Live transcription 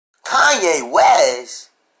Kanye West?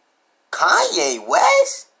 Kanye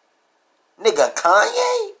West? Nigga,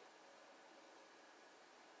 Kanye?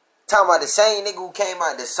 Talking about the same nigga who came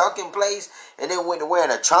out the sunken place and then went to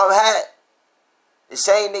wearing a Trump hat? The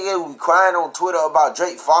same nigga who be crying on Twitter about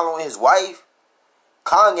Drake following his wife?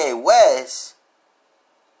 Kanye West?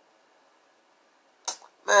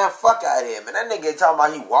 Man, fuck out of here, man. That nigga talking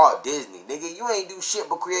about he Walt Disney. Nigga, you ain't do shit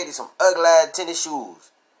but created some ugly ass tennis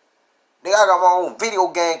shoes. Nigga, I got my own video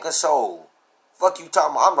game console. Fuck you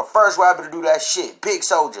talking about. I'm the first rapper to do that shit. Big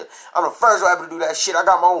Soulja. I'm the first rapper to do that shit. I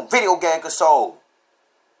got my own video game console.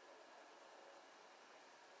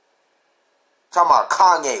 Talking about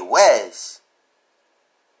Kanye West.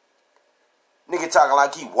 Nigga talking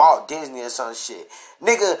like he Walt Disney or some shit.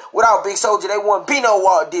 Nigga, without Big Soulja, they wouldn't be no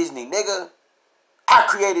Walt Disney, nigga. I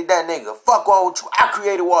created that nigga. Fuck wrong with you. I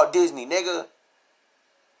created Walt Disney, nigga.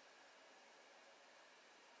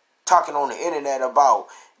 Talking on the internet about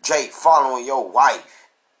Drake following your wife.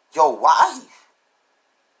 Your wife?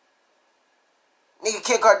 Nigga,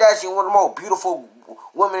 Kim Kardashian, one of the most beautiful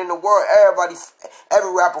women in the world.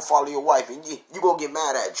 Every rapper follow your wife. And you gonna get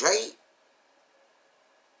mad at Drake?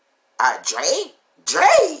 At Drake?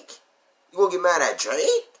 Drake? You gonna get mad at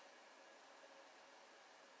Drake?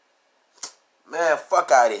 Man, fuck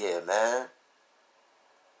out of here, man.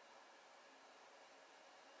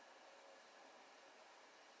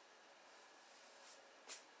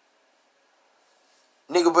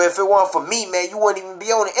 Nigga, but if it weren't for me, man, you wouldn't even be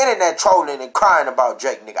on the internet trolling and crying about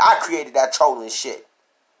Drake, nigga. I created that trolling shit.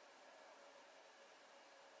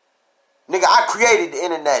 Nigga, I created the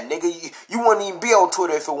internet, nigga. You wouldn't even be on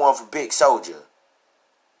Twitter if it weren't for Big Soulja.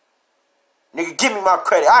 Nigga, give me my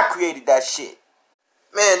credit. I created that shit.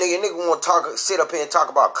 Man, nigga want to sit up here and talk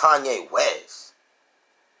about Kanye West.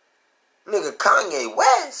 Nigga, Kanye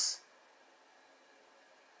West?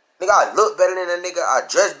 Nigga, I look better than a nigga. I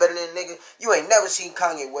dress better than a nigga. You ain't never seen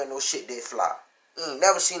Kanye wear no shit that fly. You ain't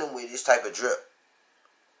never seen him with this type of drip.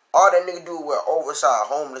 All that nigga do is wear oversized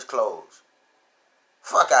homeless clothes.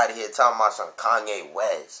 Fuck out of here talking about some Kanye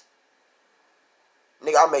West.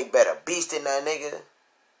 Nigga, I make better beats than that nigga.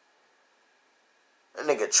 That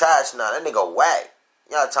nigga trash now. That nigga whack.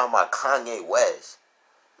 Y'all talking about Kanye West.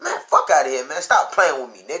 Man, fuck out of here, man. Stop playing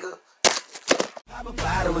with me, nigga. Pop a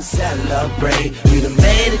bottle and celebrate. We done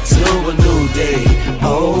made it to a new day.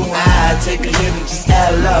 Oh, I take a hit and just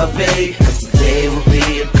elevate. Cause today will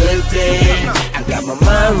be a good day. I got my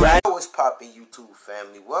mind right. What's poppin', YouTube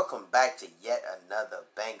family? Welcome back to yet another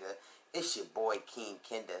banger. It's your boy King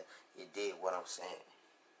Kenda. You did what I'm saying.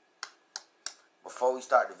 Before we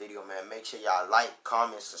start the video, man, make sure y'all like,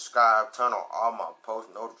 comment, subscribe, turn on all my post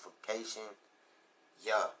notifications.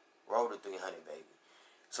 Yeah, roll to 300, baby.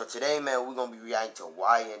 So today, man, we're going to be reacting to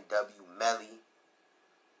YNW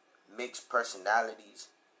melly-mixed personalities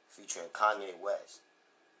featuring Kanye West.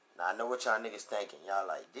 Now, I know what y'all niggas thinking. Y'all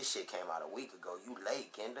like, this shit came out a week ago. You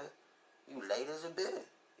late, Kenda. You late as a bitch.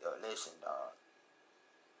 Yo, listen, dog.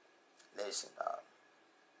 Listen, dog.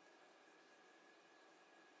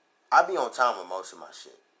 I be on time with most of my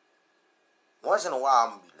shit. Once in a while,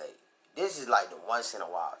 I'm going to be late. This is like the once in a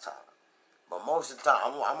while time. But most of the time,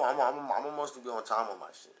 I'm mostly be on time with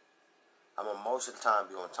my shit. I'm gonna most of the time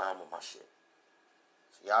be on time with my shit.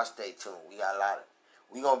 So y'all stay tuned. We got a lot of...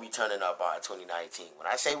 We gonna be turning up our 2019. When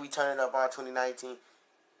I say we turning up our 2019,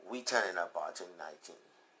 we turning up our 2019.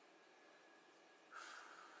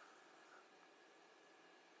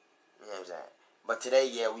 You know what I'm saying? But today,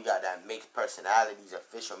 yeah, we got that Mixed Personalities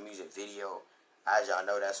official music video. As y'all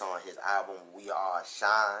know, that's on his album, We Are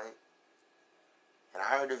Shine. And I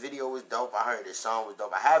heard the video was dope. I heard the song was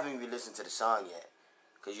dope. I haven't even listened to the song yet.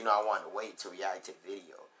 Because, you know, I wanted to wait to react to the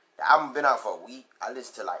video. The album been out for a week. I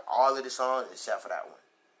listened to, like, all of the songs except for that one.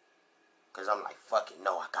 Because I'm like, fuck it.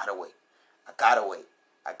 No, I gotta wait. I gotta wait.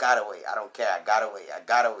 I gotta wait. I don't care. I gotta wait. I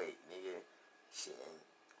gotta wait, nigga. Shit.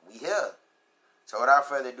 We here. So without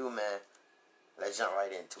further ado, man, let's jump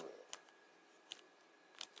right into it.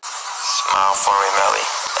 Smile for me, Melly.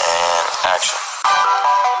 And action.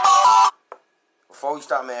 Before we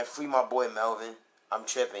start, man, free my boy Melvin. I'm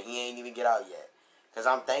tripping. He ain't even get out yet. Because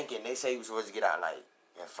I'm thinking, they say he was supposed to get out, like,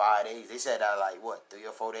 in 5 days. They said that, like, what, 3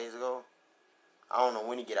 or 4 days ago? I don't know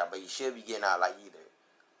when he get out, but he should be getting out, like, either.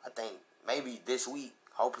 I think maybe this week.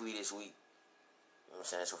 Hopefully this week. You know what I'm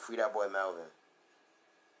saying? So free that boy Melvin.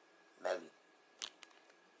 Melly.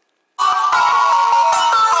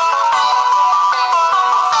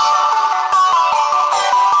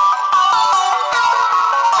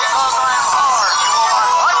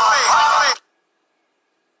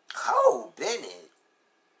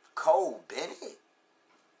 Cole Bennett?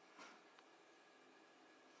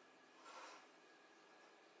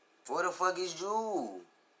 2019. Where the fuck is Jew?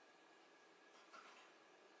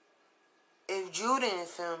 If Jew didn't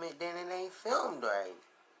film it, then it ain't filmed right.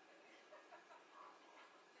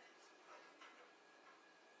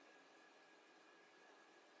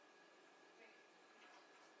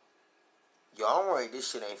 Yo, I'm worried this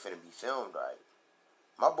shit ain't finna be filmed right.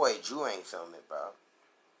 My boy Jew ain't filming it, bro.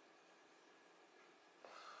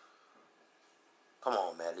 Come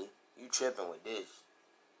on, Melly. You tripping with this.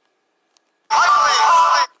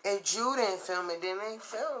 If Jew didn't film it, then it ain't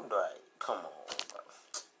filmed right. Come on, bro.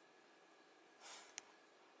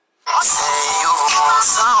 Say you want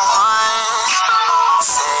someone.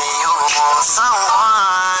 Say you want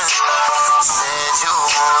someone. Said you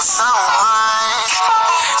want someone.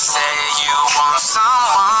 Say you want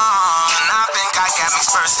someone. I think I got mixed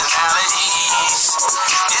personalities.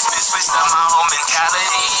 This bitch switched up my whole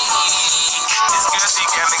mentality. This girl, she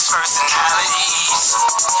got mixed personalities.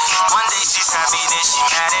 One day she's happy, then she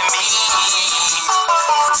mad at me.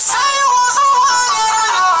 Say you want someone that I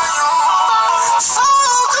love you. So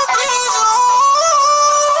could be you.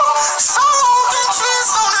 So can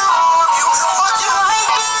kiss on and rob you. Fuck you like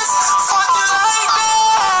this. Fuck you like that.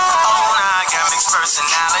 Oh, now I got mixed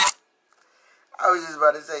personality. I was just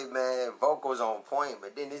about to say, man, vocals on point,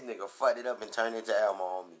 but then this nigga fucked it up and turned into Elmo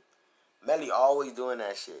on me. Melly always doing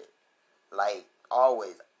that shit. Like,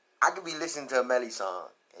 always. I could be listening to a Melly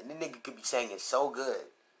song, and this nigga could be singing so good.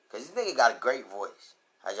 Because this nigga got a great voice.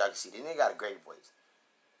 As y'all can see, this nigga got a great voice.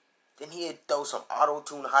 Then he'd throw some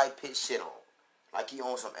auto-tune high-pitched shit on. Like he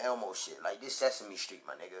on some Elmo shit. Like this Sesame Street,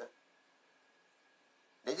 my nigga.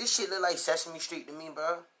 Does this shit look like Sesame Street to me,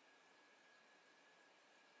 bro?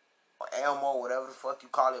 Or Elmo, whatever the fuck you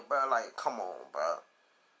call it, bro. Like, come on, bro.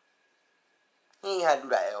 He ain't had to do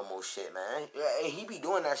that Elmo shit, man. He be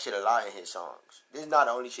doing that shit a lot in his songs. This is not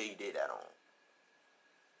the only shit he did that on.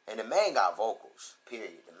 And the man got vocals,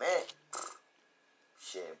 period. The man,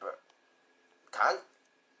 shit, bro. Kanye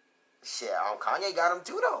got him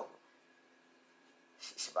too, though.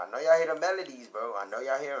 Shit, I know y'all hear the melodies, bro. I know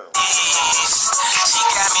y'all hear them. She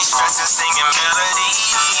got me stressing, singing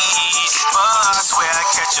melodies. But I swear I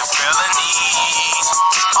catch a felony.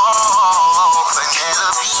 Oh,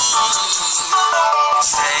 Penelope.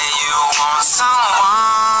 Say you want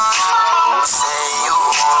someone. Say you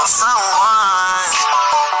want someone.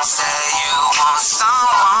 Say you want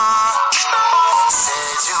someone.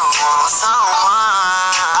 Said you want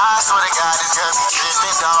someone. I swear to God, this girl be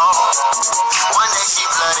tripping, dog. One day she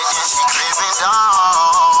flooded, then she cribbing,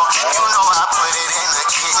 dog. You know I put it in the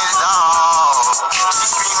kitchen, dog. She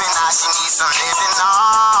screaming now she needs some living,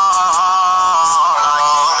 dog.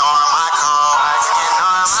 Ignoring my call.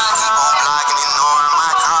 Ignoring my keep on blocking, ignoring my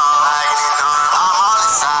call. I'm all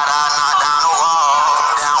inside, I knock down the wall.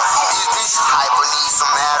 Down, this bitch hyper needs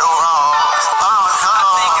some Adderall. Oh no, I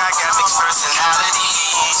think I got mixed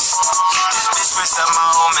personalities. This bitch switched up my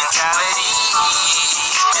whole mentality.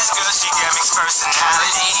 This girl, she got mixed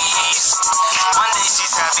personalities. One day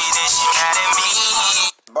she's happy, then she mad at me.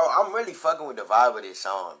 Bro, I'm really fucking with the vibe of this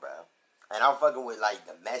song, bro. And I'm fucking with, like,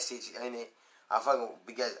 the message in it. I'm fucking with,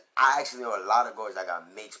 because I actually know a lot of girls that got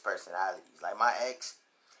mixed personalities. Like, my ex,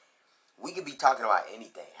 we could be talking about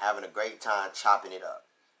anything, having a great time, chopping it up.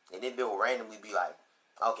 And then Bill will randomly be like,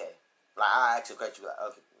 okay. Like, I ask a question, like,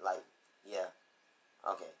 okay, like, yeah,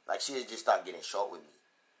 okay. Like, she'll just start getting short with me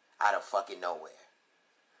out of fucking nowhere.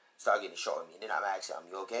 Start getting short with me. And then I'm asking her,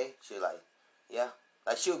 you okay? She's like, yeah.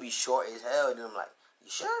 Like, she'll be short as hell. And then I'm like, you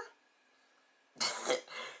sure?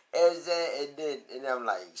 And then I'm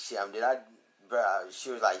like, shit, bro,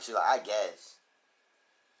 she was like, I guess.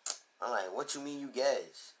 I'm like, what you mean you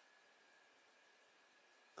guess?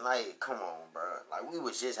 Like, come on, bro. Like, we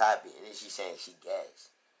was just happy. And then she's saying she guessed.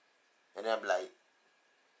 And then I'm like,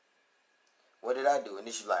 what did I do? And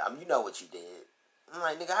then she's like, you know what you did. I'm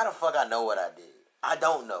like, nigga, how the fuck I know what I did? I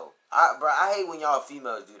don't know. Bro, I hate when y'all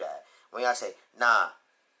females do that. When y'all say, nah,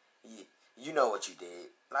 you know what you did.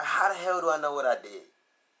 Like, how the hell do I know what I did?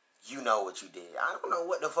 You know what you did. I don't know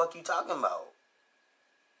what the fuck you talking about.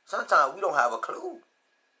 Sometimes we don't have a clue.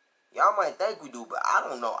 Y'all might think we do, but I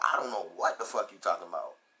don't know. I don't know what the fuck you talking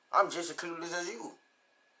about. I'm just as clueless as you.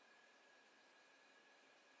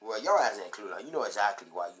 Well, your ass ain't clueless. You know exactly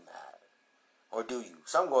why you mad. Or do you?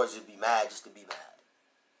 Some girls just be mad just to be mad.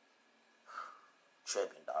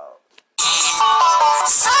 Tripping, dog.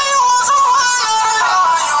 Say you want someone that I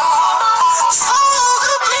love you. So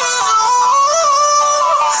could be you.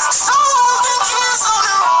 So can kiss on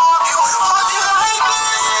and rob you. Fuck you like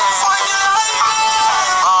this. Fuck you like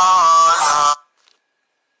that. Oh,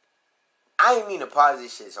 I ain't mean to pause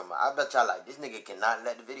this shit so much. I bet y'all like, this nigga cannot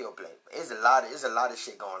let the video play. But it's a lot of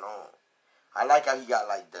shit going on. I like how he got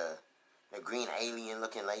like the the green alien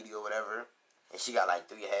looking lady or whatever, and she got like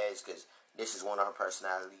 3 heads because this is one of her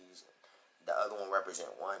personalities. The other one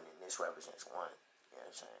represents one, and this represents one. You know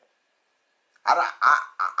what I'm saying?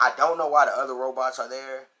 I don't know why the other robots are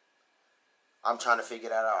there. I'm trying to figure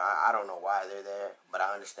that out. I don't know why they're there, but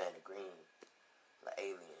I understand the green, the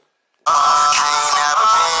alien. I ain't never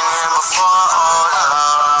been here before, oh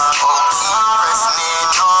Lord. Oh, keep pressing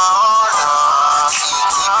it, oh Lord. She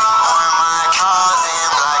keep ignoring my calls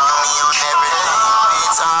and blocking me on everything.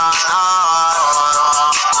 Bitch, oh no.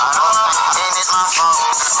 And it's my fault.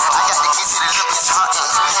 I got the kids to the little bitch hot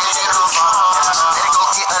and it ain't no fault. Better go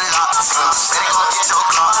get a lot. Better go get your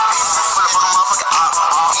clock. Pull up on the motherfucking op.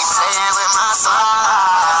 Keep playing with my son.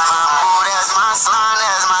 My boo, that's my son,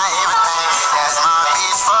 that's my everything. That's my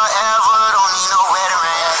bitch forever. Don't need no wedding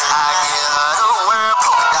ring. I give her the world.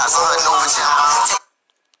 Polka dots on her nose.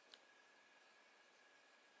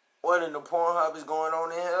 What in the Pornhub is going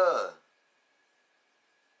on in here?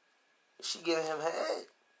 Is she giving him head?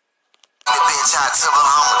 The bitch out to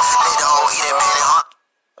Bahama. They don't eat that penny, huh?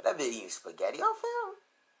 But that bitch eating spaghetti off film?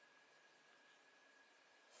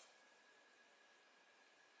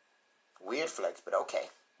 Weird flex, but okay.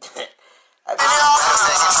 I mean,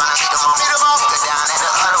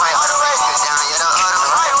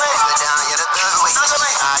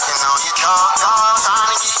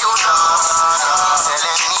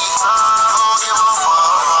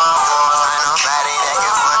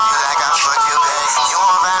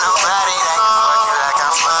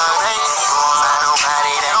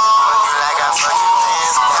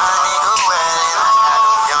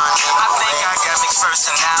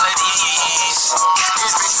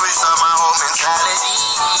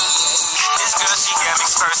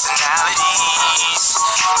 personalities.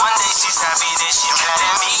 One day she's happy, then she mad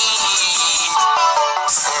at me.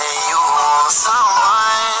 Say you want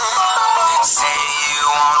someone. Say you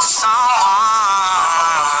want someone.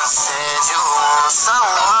 Said you want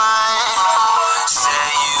someone. Say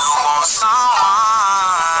you want someone.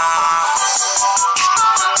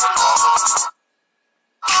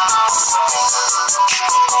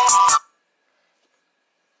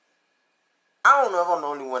 I don't know if I'm the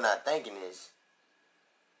only one not thinking this,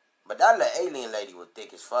 but that little alien lady was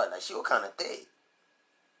thick as fuck. Like, she was kind of thick.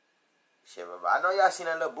 Shit, but I know y'all seen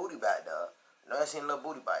that little booty back though. You know what I'm saying?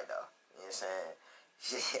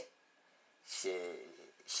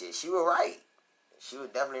 Shit, she was right. She was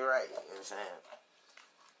definitely right. You know what I'm saying?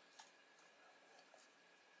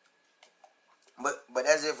 But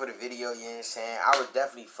that's it for the video, you know what I'm saying? I was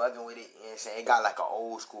definitely fucking with it, you know what I'm saying? It got like an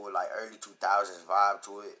old school, like early 2000s vibe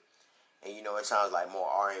to it. And you know, it sounds like more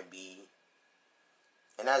R&B.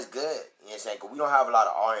 And that's good, you know what I'm saying? Because we don't have a lot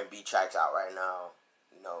of R&B tracks out right now.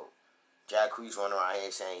 You know, Jack Crease running around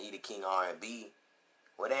here saying he the king of R&B.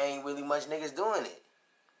 Well, there ain't really much niggas doing it.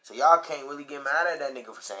 So y'all can't really get mad at that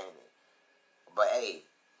nigga for saying it. But hey,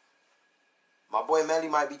 my boy Melly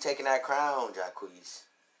might be taking that crown, Jack Crease.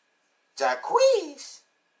 Jack Crease?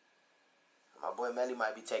 My boy Melly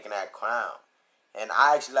might be taking that crown. And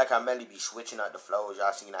I actually like how Melly be switching up the flows.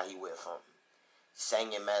 Y'all seen how he went from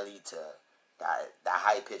singing Melly to that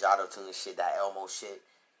high-pitch auto-tune shit, that Elmo shit.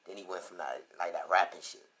 Then he went from that, like that rapping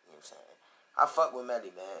shit. You know what I'm saying? I fuck with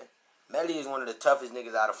Melly, man. Melly is one of the toughest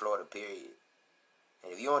niggas out of Florida, period.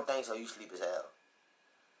 And if you don't think so, you sleep as hell.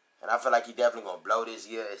 And I feel like he definitely gonna blow this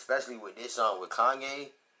year, especially with this song with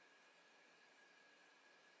Kanye.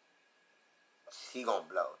 He gonna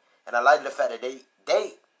blow. And I like the fact that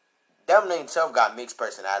them themselves got mixed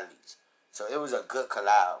personalities. So it was a good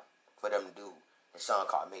collab for them to do a song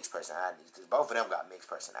called Mixed Personalities. Because both of them got mixed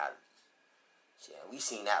personalities. Yeah, we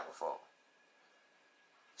seen that before.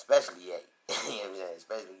 Especially Ye. You know what I'm saying?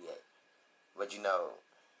 Especially Ye. But you know,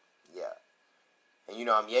 yeah. And you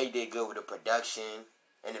know, Ye did good with the production.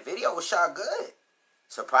 And the video was shot good.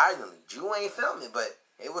 Surprisingly. Drew ain't filming, but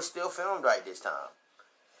it was still filmed right this time.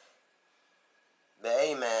 But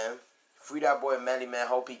hey, man. Free that boy Melly, man.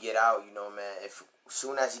 Hope he get out, you know, man. As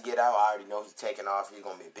soon as he get out, I already know he's taking off. He's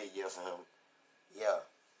going to be a big year for him. Yeah.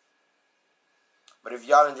 But if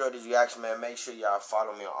y'all enjoyed this reaction, man, make sure y'all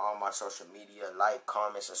follow me on all my social media. Like,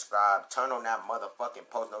 comment, subscribe. Turn on that motherfucking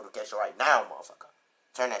post notification right now, motherfucker.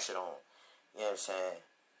 Turn that shit on. You know what I'm saying?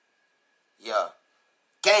 Yeah.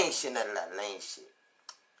 Gang shit, none of that lame shit.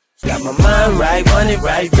 Got my mind right, money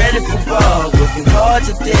right, ready for ball. Working hard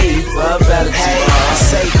today for a better tomorrow. I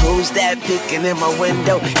say, who's that peeking in my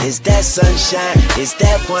window? Is that sunshine? Is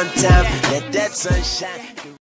that one time? Let that sunshine.